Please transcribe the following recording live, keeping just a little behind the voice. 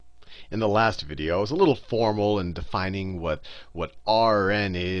In the last video, I was a little formal in defining what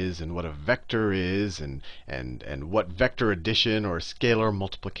Rn is and what a vector is and what vector addition or scalar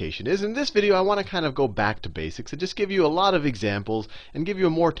multiplication is. In this video, I want to kind of go back to basics and just give you a lot of examples and give you a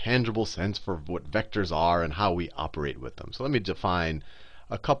more tangible sense for what vectors are and how we operate with them. So let me define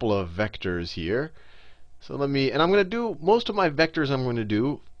a couple of vectors here. And I'm going to do, most of my vectors I'm going to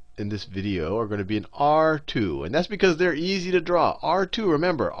do in this video are going to be in R2. And that's because they're easy to draw. R2,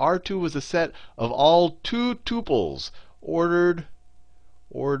 remember, R2 was a set of all two tuples, ordered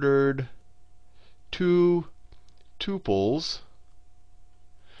two tuples,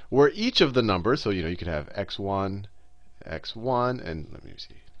 where each of the numbers, so you could have x1, and let me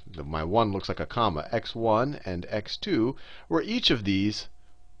see, my 1 looks like a comma, x1 and x2, where each of these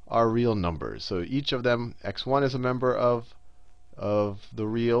are real numbers. So each of them, x1 is a member of the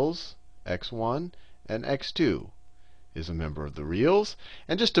reals, x1, and x2 is a member of the reals.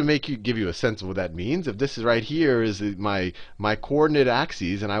 And just to give you a sense of what that means, if this is right here is my coordinate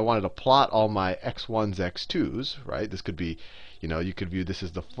axes, and I wanted to plot all my x1s, x2s, right? This could be, you could view this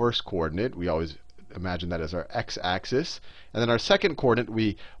as the first coordinate. We always imagine that as our x-axis. And then our second coordinate,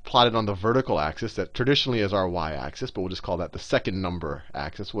 we plotted on the vertical axis that traditionally is our y-axis, but we'll just call that the second number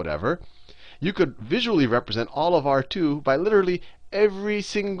axis, whatever. You could visually represent all of R2 by literally every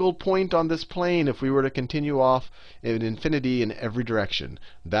single point on this plane if we were to continue off in infinity in every direction.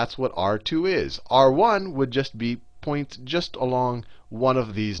 That's what R2 is. R1 would just be points just along one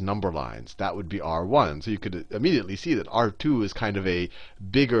of these number lines. That would be R1. So you could immediately see that R2 is kind of a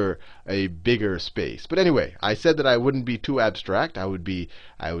bigger space. But anyway, I said that I wouldn't be too abstract. I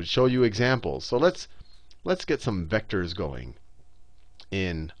would show you examples. So let's get some vectors going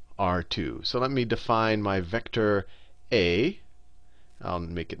in R2. So let me define my vector A. I'll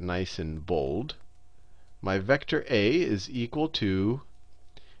make it nice and bold. My vector A is equal to,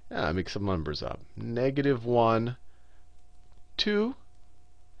 make some numbers up, -1, 2.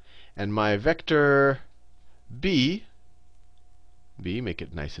 And my vector B, make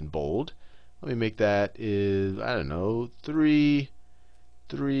it nice and bold. Let me make that is, I don't know, 3,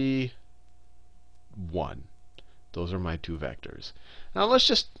 3, 1. Those are my two vectors. Now let's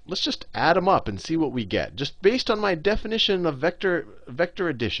just add them up and see what we get, just based on my definition of vector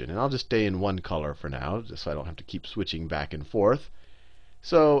addition. And I'll just stay in one color for now, just so I don't have to keep switching back and forth.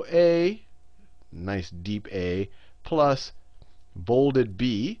 So A, nice deep A, plus bolded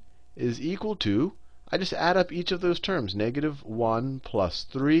B is equal to, I just add up each of those terms, -1 plus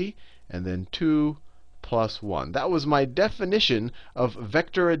 3, and then 2 plus 1. That was my definition of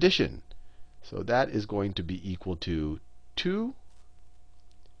vector addition. So that is going to be equal to 2,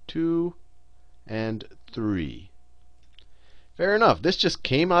 2, and 3. Fair enough. This just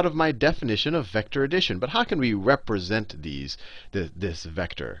came out of my definition of vector addition. But how can we represent this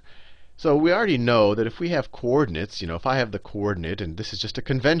vector? So we already know that if we have coordinates, if I have the coordinate, and this is just a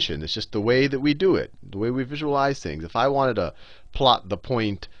convention, it's just the way that we do it, the way we visualize things. If I wanted to plot the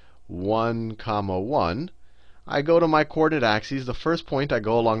point 1, 1, I go to my coordinate axes. The first point, I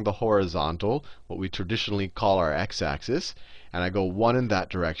go along the horizontal, what we traditionally call our x-axis, and I go 1 in that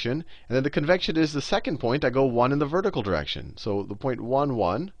direction. And then the convention is the second point, I go 1 in the vertical direction. So the point 1,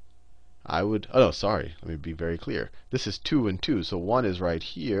 1, I would, oh, sorry, let me be very clear. This is 2 and 2, so 1 is right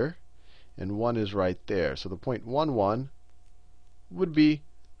here, and 1 is right there. So the point 1, 1 would be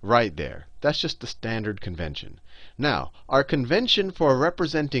right there. That's just the standard convention. Now, our convention for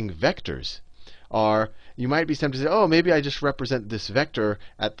representing vectors are, you might be tempted to say, oh, maybe I just represent this vector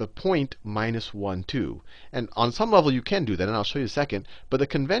at the point -1, 2. And on some level, you can do that, and I'll show you in a second. But the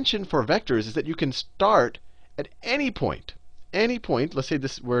convention for vectors is that you can start at any point. Any point, let's say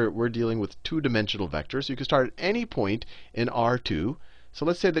we're dealing with two-dimensional vectors. So you can start at any point in R2. So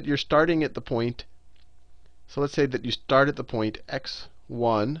let's say that you're starting at the point,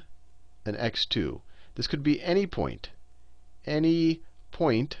 x1 and x2. This could be any point in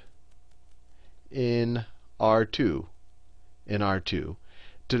R2.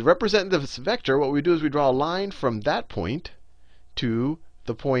 To represent this vector, what we do is we draw a line from that point to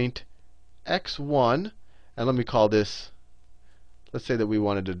the point x1. And let me call this, let's say that we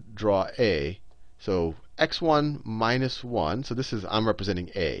wanted to draw A. So x1 minus 1. So this is, I'm representing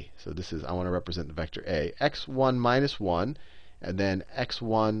A. So this is, I want to represent the vector A. x1 minus 1, and then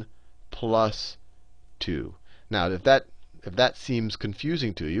x1 plus 2. Now, if that seems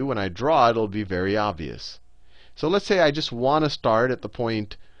confusing to you, when I draw it, it'll be very obvious. So let's say I just want to start at the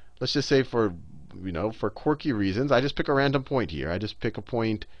point, let's just say for quirky reasons, I just pick a random point here. I just pick a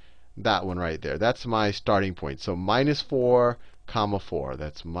point, that one right there. That's my starting point. So -4, 4.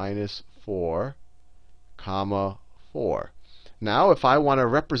 That's -4, 4. Now, if I want to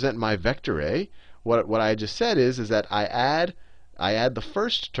represent my vector A, what I just said is that I add the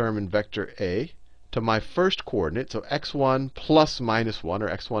first term in vector A to my first coordinate, so x1 plus minus 1, or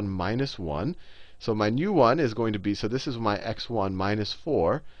x1 minus 1. So my new one is going to be, so this is my x1 minus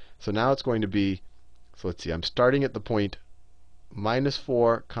 4. So now it's going to be, so let's see, I'm starting at the point minus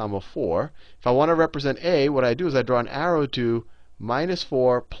 4, comma 4. If I want to represent A, what I do is I draw an arrow to minus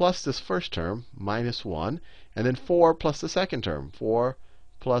 4 plus this first term, minus 1, and then 4 plus the second term, 4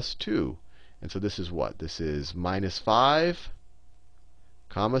 plus 2. And so this is what? This is minus 5,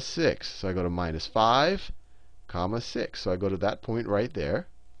 comma 6. So I go to minus 5, comma 6. So I go to that point right there,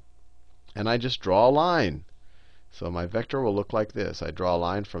 and I just draw a line. So my vector will look like this. I draw a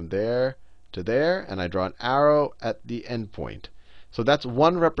line from there to there, and I draw an arrow at the end point. So that's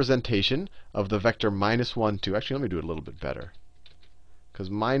one representation of the vector minus 1, 2. Actually, let me do it a little bit better, because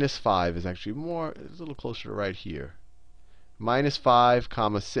minus 5 is actually it's a little closer to right here. Minus 5,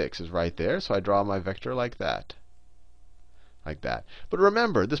 comma 6 is right there. So I draw my vector like that. Like that. But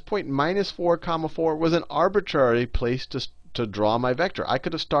remember, this point minus 4, comma 4 was an arbitrary place to draw my vector. I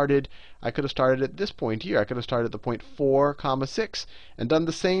could have started at this point here. I could have started at the point 4, comma 6 and done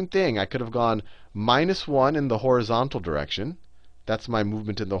the same thing. I could have gone minus 1 in the horizontal direction. That's my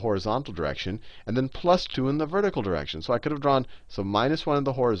movement in the horizontal direction. And then plus 2 in the vertical direction. So I could have drawn, so minus 1 in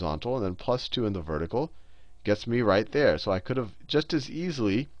the horizontal and then plus 2 in the vertical. Gets me right there. So I could have just as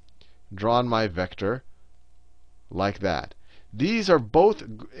easily drawn my vector like that. These are both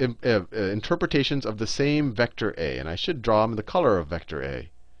interpretations of the same vector A. And I should draw them in the color of vector A.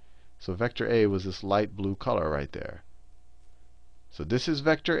 So vector A was this light blue color right there. So this is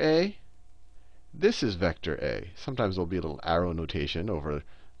vector A. This is vector A. Sometimes there'll be a little arrow notation over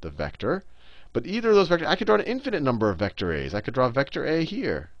the vector. But either of those vectors, I could draw an infinite number of vector A's. I could draw vector A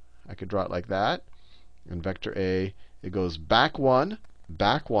here. I could draw it like that. And vector A, it goes back 1,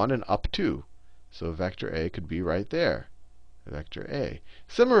 and up 2. So vector A could be right there. Vector A.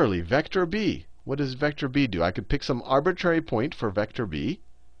 Similarly, vector B. What does vector B do? I could pick some arbitrary point for vector B.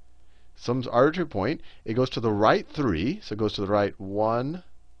 Some arbitrary point. It goes to the right 3. So it goes to the right 1,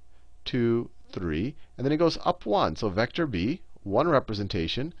 2, 3. And then it goes up 1. So vector B, one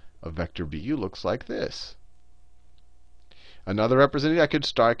representation of vector B looks like this. Another representation, I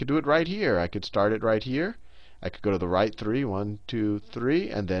could do it right here. I could start it right here. I could go to the right 3, 1, 2, 3,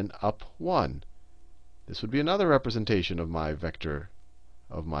 and then up 1. This would be another representation of my vector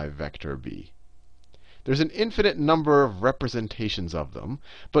B. There's an infinite number of representations of them,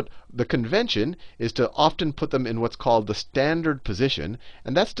 but the convention is to often put them in what's called the standard position,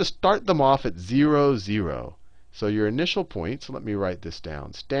 and that's to start them off at 0, 0. So your initial point, so let me write this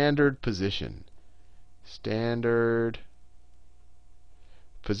down. Standard position. Standard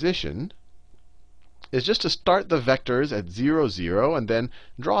position is just to start the vectors at 0, 0, and then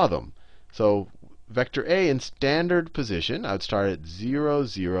draw them. So vector A in standard position, I would start at 0,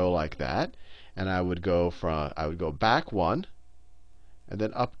 0 like that. And I would go back 1 and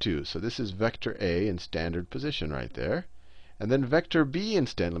then up 2. So this is vector A in standard position right there. And then vector B in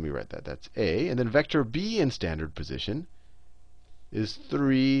standard, let me write that. That's A. And then vector B in standard position is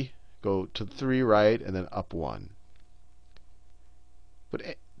 3, go to 3 right, and then up 1.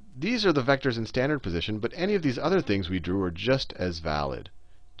 But these are the vectors in standard position, but any of these other things we drew are just as valid.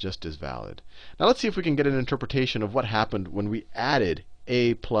 Just as valid. Now let's see if we can get an interpretation of what happened when we added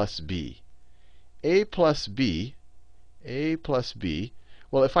A plus B. A plus B,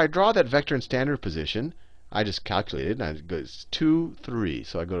 well, if I draw that vector in standard position, I just calculated, and it goes 2, 3.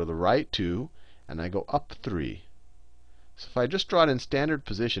 So I go to the right 2, and I go up 3. So if I just draw it in standard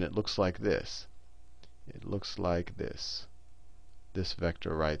position, it looks like this. It looks like this. This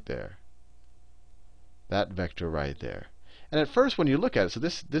vector right there. That vector right there. And at first, when you look at it, so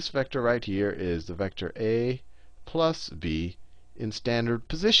this vector right here is the vector A plus B in standard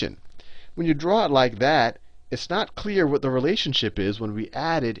position. When you draw it like that, it's not clear what the relationship is when we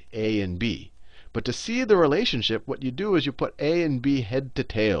added A and B. But to see the relationship, what you do is you put A and B head to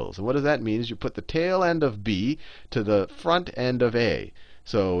tails. And what does that mean? Is you put the tail end of B to the front end of A.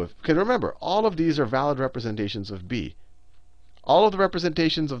 So, because remember, all of these are valid representations of B. All of the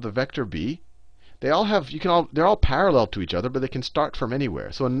representations of the vector B, they're all parallel to each other, but they can start from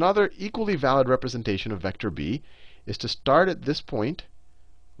anywhere. So another equally valid representation of vector B is to start at this point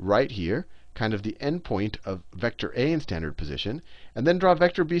right here, kind of the end point of vector A in standard position, and then draw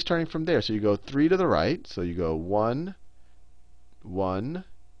vector B starting from there. So you go 3 to the right, so you go 1, 1,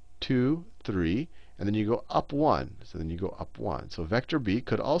 2, 3, and then you go up 1. So then you go up 1. So vector B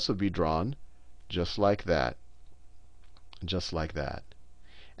could also be drawn just like that. Just like that.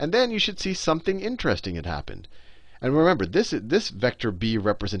 And then you should see something interesting had happened. And remember, this vector b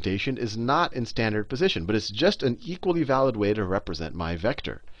representation is not in standard position, but it's just an equally valid way to represent my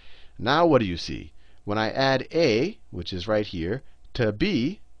vector. Now what do you see? When I add a, which is right here, to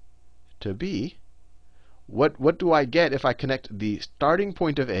b, what do I get if I connect the starting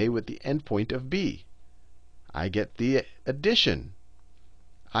point of a with the end point of b? I get the addition.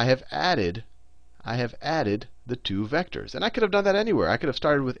 I have added the two vectors. And I could have done that anywhere. I could have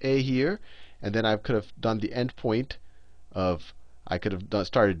started with a here, and then I could have done the end point of, I could have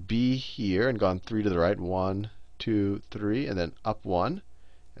started b here and gone 3 to the right. 1, 2, 3, and then up 1.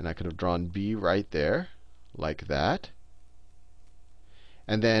 And I could have drawn b right there, like that.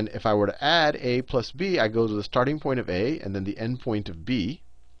 And then if I were to add a plus b, I go to the starting point of a and then the end point of b.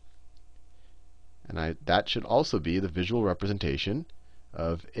 And that should also be the visual representation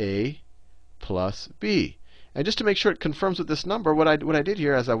of a plus b. And just to make sure it confirms with this number, what I did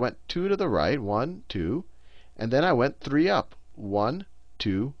here is I went 2 to the right, 1, 2, and then I went 3 up, 1,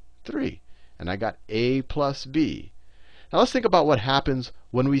 2, 3. And I got a plus b. Now let's think about what happens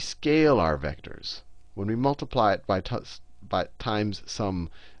when we scale our vectors. When we multiply it by times some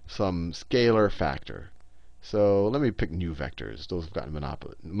scalar factor. So let me pick new vectors. Those have gotten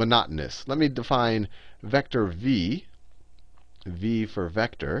monotonous. Let me define vector v, v for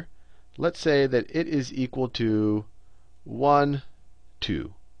vector. Let's say that it is equal to 1,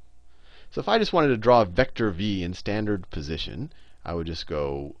 2. So if I just wanted to draw vector v in standard position, I would just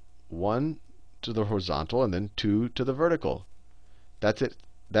go 1 to the horizontal and then 2 to the vertical. That's it.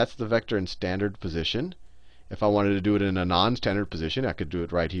 That's the vector in standard position. If I wanted to do it in a non-standard position, I could do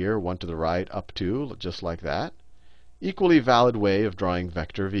it right here, 1 to the right, up 2, just like that. Equally valid way of drawing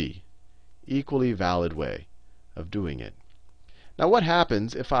vector v. Equally valid way of doing it. Now what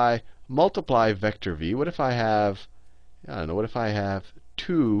happens if I multiply vector v? What if I have, I don't know, what if I have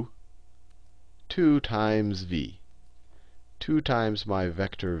 2 times v? 2 times my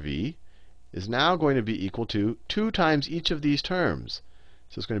vector v is now going to be equal to 2 times each of these terms.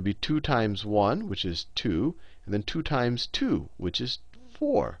 So it's going to be 2 times 1, which is 2, and then 2 times 2, which is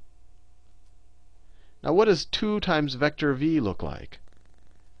 4. Now what does 2 times vector v look like?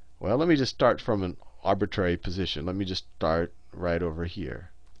 Well, let me just start from an arbitrary position. Let me just start right over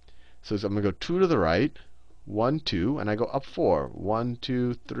here. So I'm going to go 2 to the right, 1, 2, and I go up 4. 1,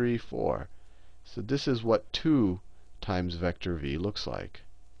 2, 3, 4. So this is what 2 times vector v looks like.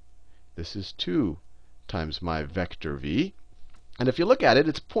 This is 2 times my vector v. And if you look at it,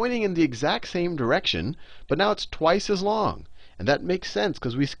 it's pointing in the exact same direction, but now it's twice as long. And that makes sense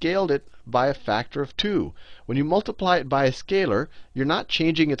because we scaled it by a factor of 2. When you multiply it by a scalar, you're not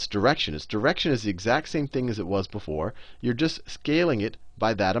changing its direction. Its direction is the exact same thing as it was before. You're just scaling it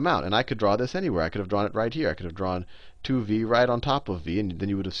by that amount. And I could draw this anywhere. I could have drawn it right here. I could have drawn 2v right on top of v, and then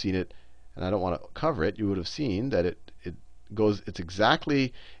you would have seen it. And I don't want to cover it. You would have seen that it's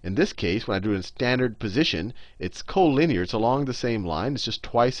exactly, in this case, when I do it in standard position, it's collinear. It's along the same line. It's just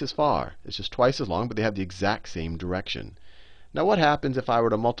twice as far. It's just twice as long, but they have the exact same direction. Now what happens if I were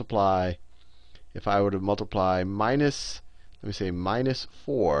to multiply, minus, let me say minus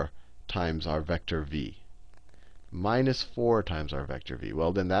 4 times our vector v? Minus 4 times our vector v.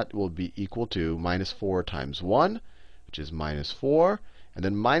 Well, then that will be equal to minus 4 times 1, which is minus 4, and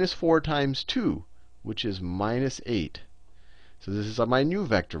then minus 4 times 2, which is minus 8. So this is my new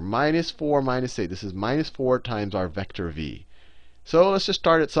vector, minus 4 minus 8. This is minus 4 times our vector v. So let's just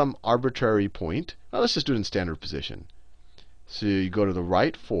start at some arbitrary point. Well, let's just do it in standard position. So you go to the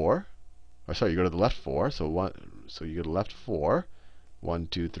right 4, or sorry, you go to the left 4. So you go to left 4, 1,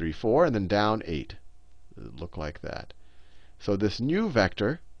 2, 3, 4, and then down 8. It'll look like that. So this new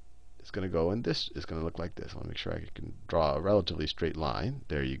vector is going to go in this, is going to look like this. I want to make sure I can draw a relatively straight line.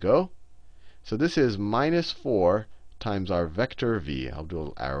 There you go. So this is minus 4 times our vector v. I'll do a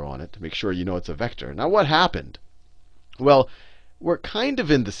little arrow on it to make sure you know it's a vector. Now what happened? Well, we're kind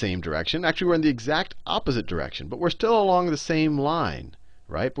of in the same direction. Actually, we're in the exact opposite direction, but we're still along the same line,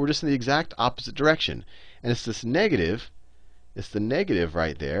 right? But we're just in the exact opposite direction. And it's this negative, it's the negative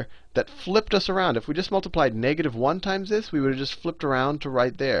right there, that flipped us around. If we just multiplied negative 1 times this, we would have just flipped around to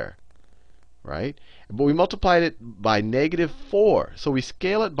right there, right? But we multiplied it by negative 4. So we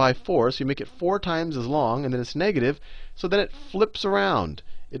scale it by 4, so you make it 4 times as long, and then it's negative. So then it flips around.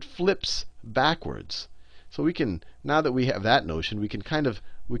 It flips backwards. So we can, now that we have that notion, we can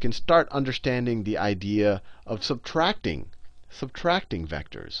start understanding the idea of subtracting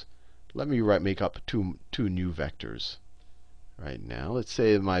vectors. Let me make up two new vectors right now. Let's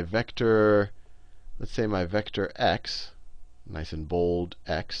say my vector x, nice and bold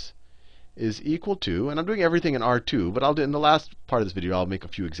x, is equal to, and I'm doing everything in R2, but I'll do in the last part of this video, I'll make a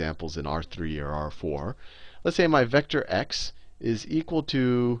few examples in R3 or R4. let's say my vector x is equal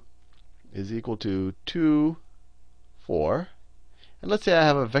to 2, 4. And let's say I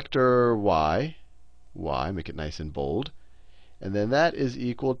have a vector y, make it nice and bold. And then that is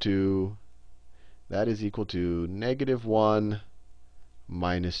equal to -1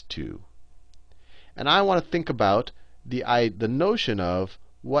 minus 2. And I want to think about the notion of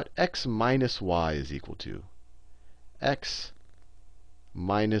what x minus y is equal to. X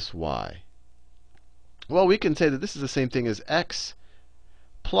minus y. Well, we can say that this is the same thing as x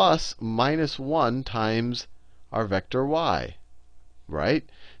plus -1 times our vector y, right?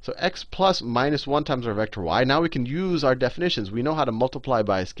 So x plus -1 times our vector y. Now we can use our definitions. We know how to multiply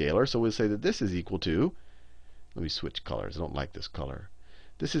by a scalar, so we'll say that this is equal to, let me switch colors. I don't like this color.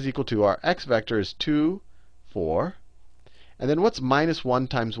 This is equal to our x vector is 2, 4. And then what's -1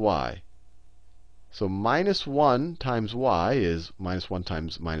 times y? So -1 times y is -1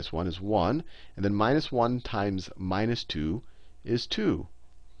 times -1 is 1. And then -1 times -2 is 2.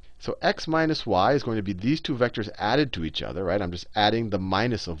 So x minus y is going to be these two vectors added to each other, right? I'm just adding the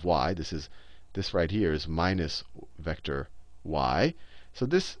minus of y. This right here is minus vector y. So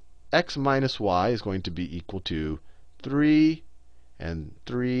this x minus y is going to be equal to 3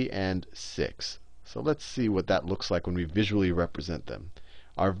 and 6. So let's see what that looks like when we visually represent them.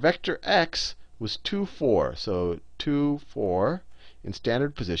 Our vector x was 2, 4. So 2, 4. In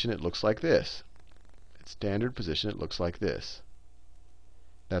standard position, it looks like this. In standard position, it looks like this.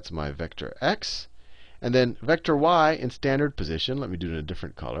 That's my vector x. And then vector y in standard position, let me do it in a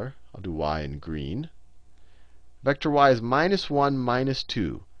different color. I'll do y in green. Vector y is -1,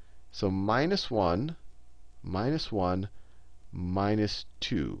 -2. So -1, -1,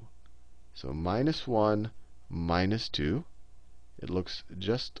 -2. So -1, -2. It looks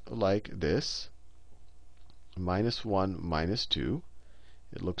just like this. -1, -2.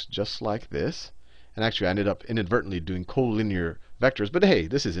 It looks just like this. And actually, I ended up inadvertently doing collinear vectors. But hey,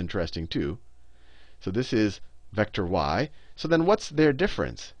 this is interesting too. So this is vector y. So then what's their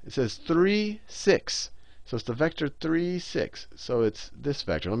difference? It says 3, 6. So it's the vector 3, 6. So it's this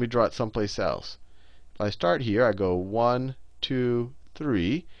vector. Let me draw it someplace else. If I start here, I go 1, 2,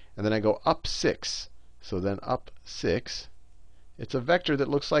 3. And then I go up 6. So then up 6. It's a vector that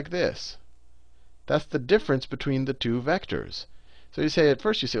looks like this. That's the difference between the two vectors. So you say at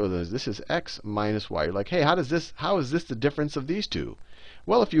first well, this is x minus y. You're like, hey, how is this the difference of these two?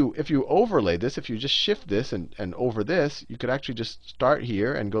 Well, if you overlay this, if you just shift this and over this, you could actually just start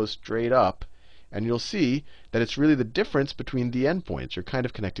here and go straight up, and you'll see that it's really the difference between the endpoints. You're kind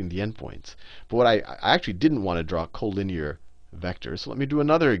of connecting the endpoints. But what I actually didn't want to draw collinear vectors, so let me do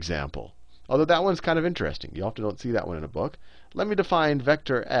another example. Although that one's kind of interesting. You often don't see that one in a book. Let me define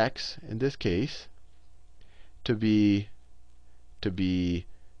vector x, in this case, to be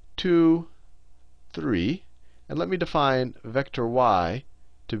 2, 3. And let me define vector y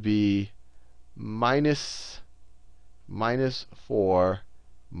to be -4,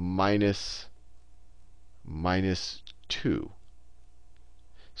 -2.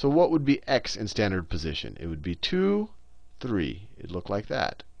 So what would be x in standard position? It would be 2, 3. It'd look like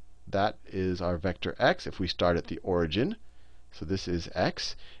that. That is our vector x if we start at the origin. So this is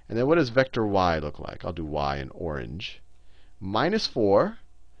x. And then what does vector y look like? I'll do y in orange. -4,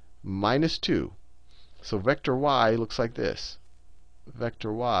 -2. So vector y looks like this.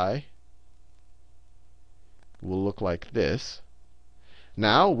 Vector y will look like this.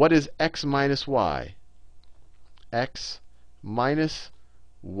 Now, what is x minus y? X minus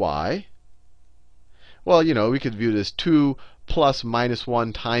y. Well, we could view this 2 plus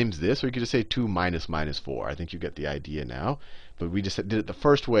 -1 times this. Or you could just say 2 minus -4. I think you get the idea now. But we just did it the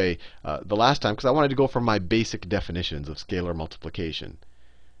first way the last time because I wanted to go for my basic definitions of scalar multiplication.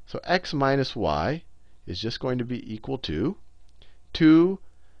 So x minus y is just going to be equal to 2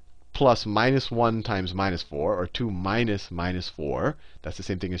 plus -1 times -4, or 2 minus -4. That's the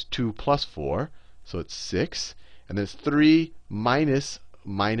same thing as 2 plus 4. So it's 6. And then it's 3 minus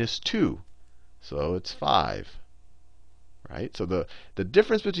 -2. So it's 5. Right? So the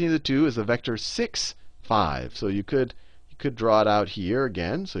difference between the two is the vector 6, 5. So you could draw it out here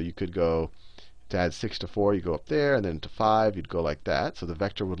again. So you could go to add 6 to 4, you go up there, and then to 5, you'd go like that. So the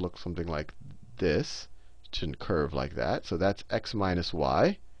vector would look something like this. It shouldn't curve like that. So that's x minus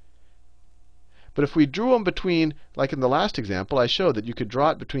y. But if we drew them between, like in the last example, I showed that you could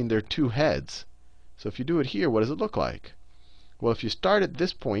draw it between their two heads. So if you do it here, what does it look like? Well, if you start at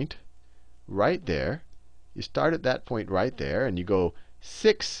this point right there, you start at that point right there, and you go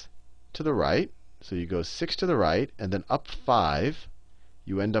 6 to the right. So you go 6 to the right, and then up 5.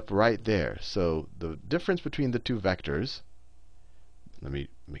 You end up right there. So the difference between the two vectors, let me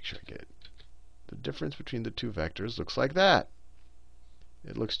make sure I get The difference between the two vectors looks like that.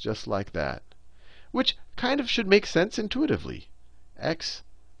 It looks just like that, which kind of should make sense intuitively. X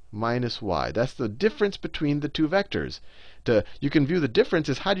minus y. That's the difference between the two vectors. You can view the difference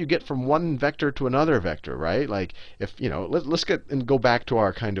as how do you get from one vector to another vector, right? Like if, let's get and go back to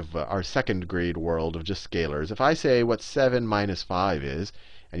our kind of our second grade world of just scalars. If I say what 7 minus 5 is,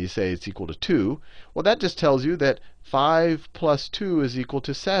 and you say it's equal to 2, well, that just tells you that 5 plus 2 is equal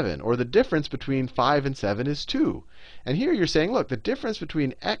to 7, or the difference between 5 and 7 is 2. And here you're saying, look, the difference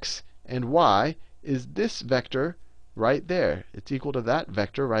between x and y is this vector right there. It's equal to that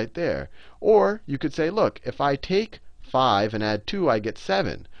vector right there. Or you could say, look, if I take 5 and add 2, I get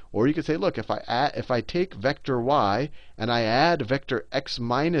 7. Or you could say, look, if I take vector y and I add vector x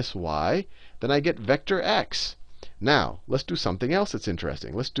minus y, then I get vector x. Now, let's do something else that's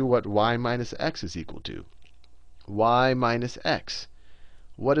interesting. Let's do what y minus x is equal to. Y minus x.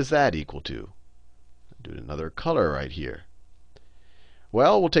 What is that equal to? Do another color right here.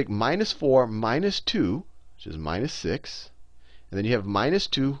 Well, we'll take minus 4 minus 2, which is minus 6. And then you have minus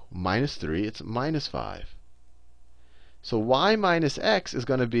 2 minus 3. It's minus 5. So y minus x is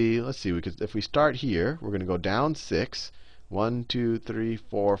going to be, let's see, if we start here, we're going to go down 6. 1, 2, 3,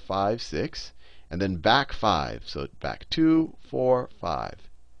 4, 5, 6. And then back 5. So back 2, 4, 5.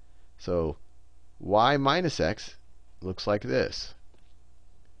 So y minus x looks like this.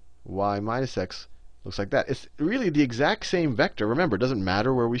 Y minus x looks like that. It's really the exact same vector. Remember, it doesn't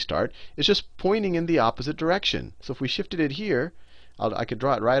matter where we start. It's just pointing in the opposite direction. So if we shifted it here, I could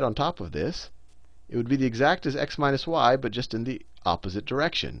draw it right on top of this. It would be the exact as x minus y, but just in the opposite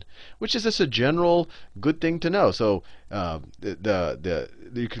direction, which is just a general good thing to know. So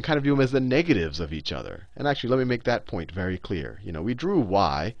you can kind of view them as the negatives of each other. And actually, let me make that point very clear. We drew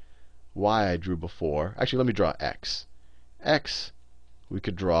y. Y I drew before. Actually, let me draw x. X we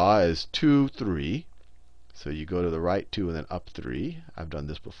could draw as 2, 3. So you go to the right 2 and then up 3. I've done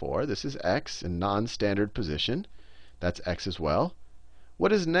this before. This is x in non-standard position. That's x as well.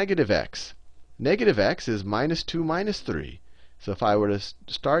 What is negative x? Negative x is minus 2 minus 3. So if I were to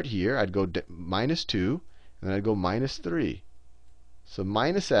start here, I'd go minus 2, and then I'd go minus 3. So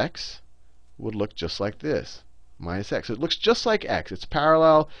minus x would look just like this. Minus x. So it looks just like x. It's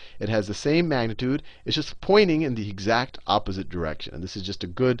parallel. It has the same magnitude. It's just pointing in the exact opposite direction. And this is just a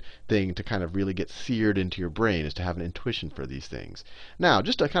good thing to kind of really get seared into your brain, is to have an intuition for these things. Now,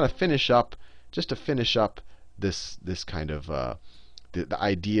 just to kind of finish up, this kind of the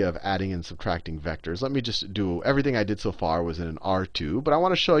idea of adding and subtracting vectors, let me just do everything I did so far was in an R2, but I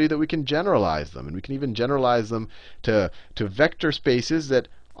want to show you that we can generalize them, and we can even generalize them to vector spaces that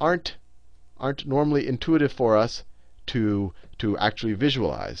aren't normally intuitive for us to actually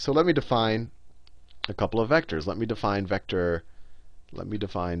visualize. So let me define a couple of vectors. Let me define vector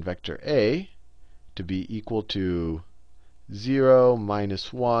A to be equal to 0,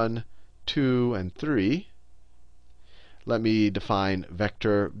 minus 1, 2, and 3. Let me define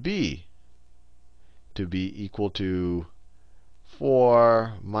vector B to be equal to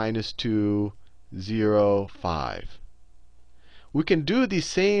 4, minus 2, 0, 5. We can do the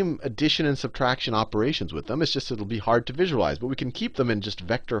same addition and subtraction operations with them. It's just it'll be hard to visualize, but we can keep them in just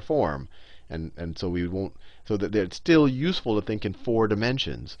vector form, and so we won't, so that it's still useful to think in 4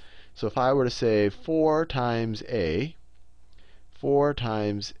 dimensions. So if I were to say 4 times A,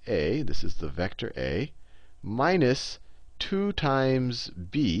 this is the vector A, minus 2 times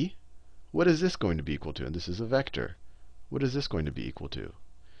B, what is this going to be equal to? And this is a vector. What is this going to be equal to?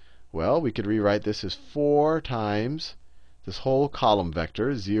 Well, we could rewrite this as 4 times this whole column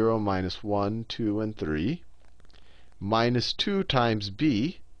vector, 0, minus 1, 2, and 3, minus 2 times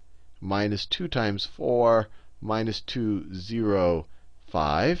B, minus 2 times 4, minus 2, 0,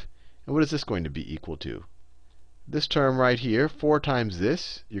 5. And what is this going to be equal to? This term right here, 4 times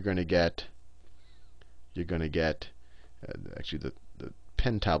this, you're going to get, actually the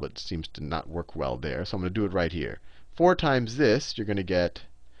pen tablet seems to not work well there, so I'm going to do it right here. 4 times this, you're going to get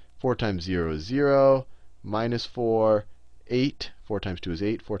 4 times 0 is 0, minus 4, 8. 4 times 2 is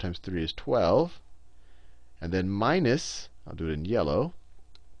 8. 4 times 3 is 12. And then minus, I'll do it in yellow,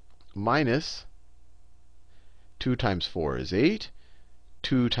 minus 2 times 4 is 8.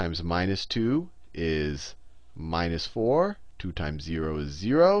 2 times minus 2 is minus 4. 2 times 0 is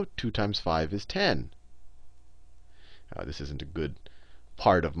 0. 2 times 5 is 10. This isn't a good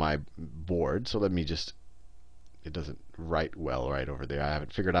part of my board, so let me just, it doesn't write well right over there. I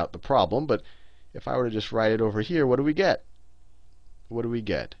haven't figured out the problem, but if I were to just write it over here, what do we get? What do we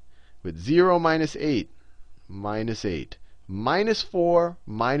get? With 0 minus 8, minus 8. Minus 4,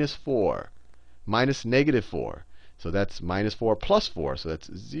 minus 4. Minus negative 4. So that's minus 4 plus 4, so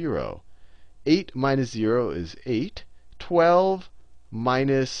that's 0. 8 minus 0 is 8. 12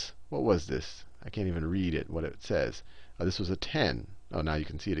 minus, what was this? I can't even read it, what it says. This was a 10. Oh, now you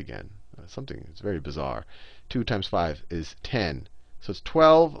can see it again. Something, it's very bizarre. 2 times 5 is 10. So it's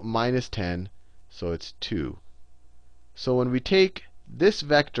 12 minus 10, so it's 2. So when we take this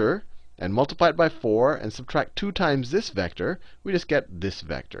vector and multiply it by 4 and subtract 2 times this vector, we just get this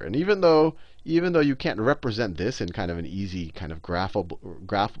vector. And even though you can't represent this in kind of an easy kind of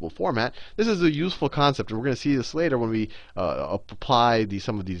graphable format, this is a useful concept. And we're going to see this later when we apply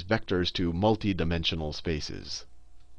some of these vectors to multi-dimensional spaces.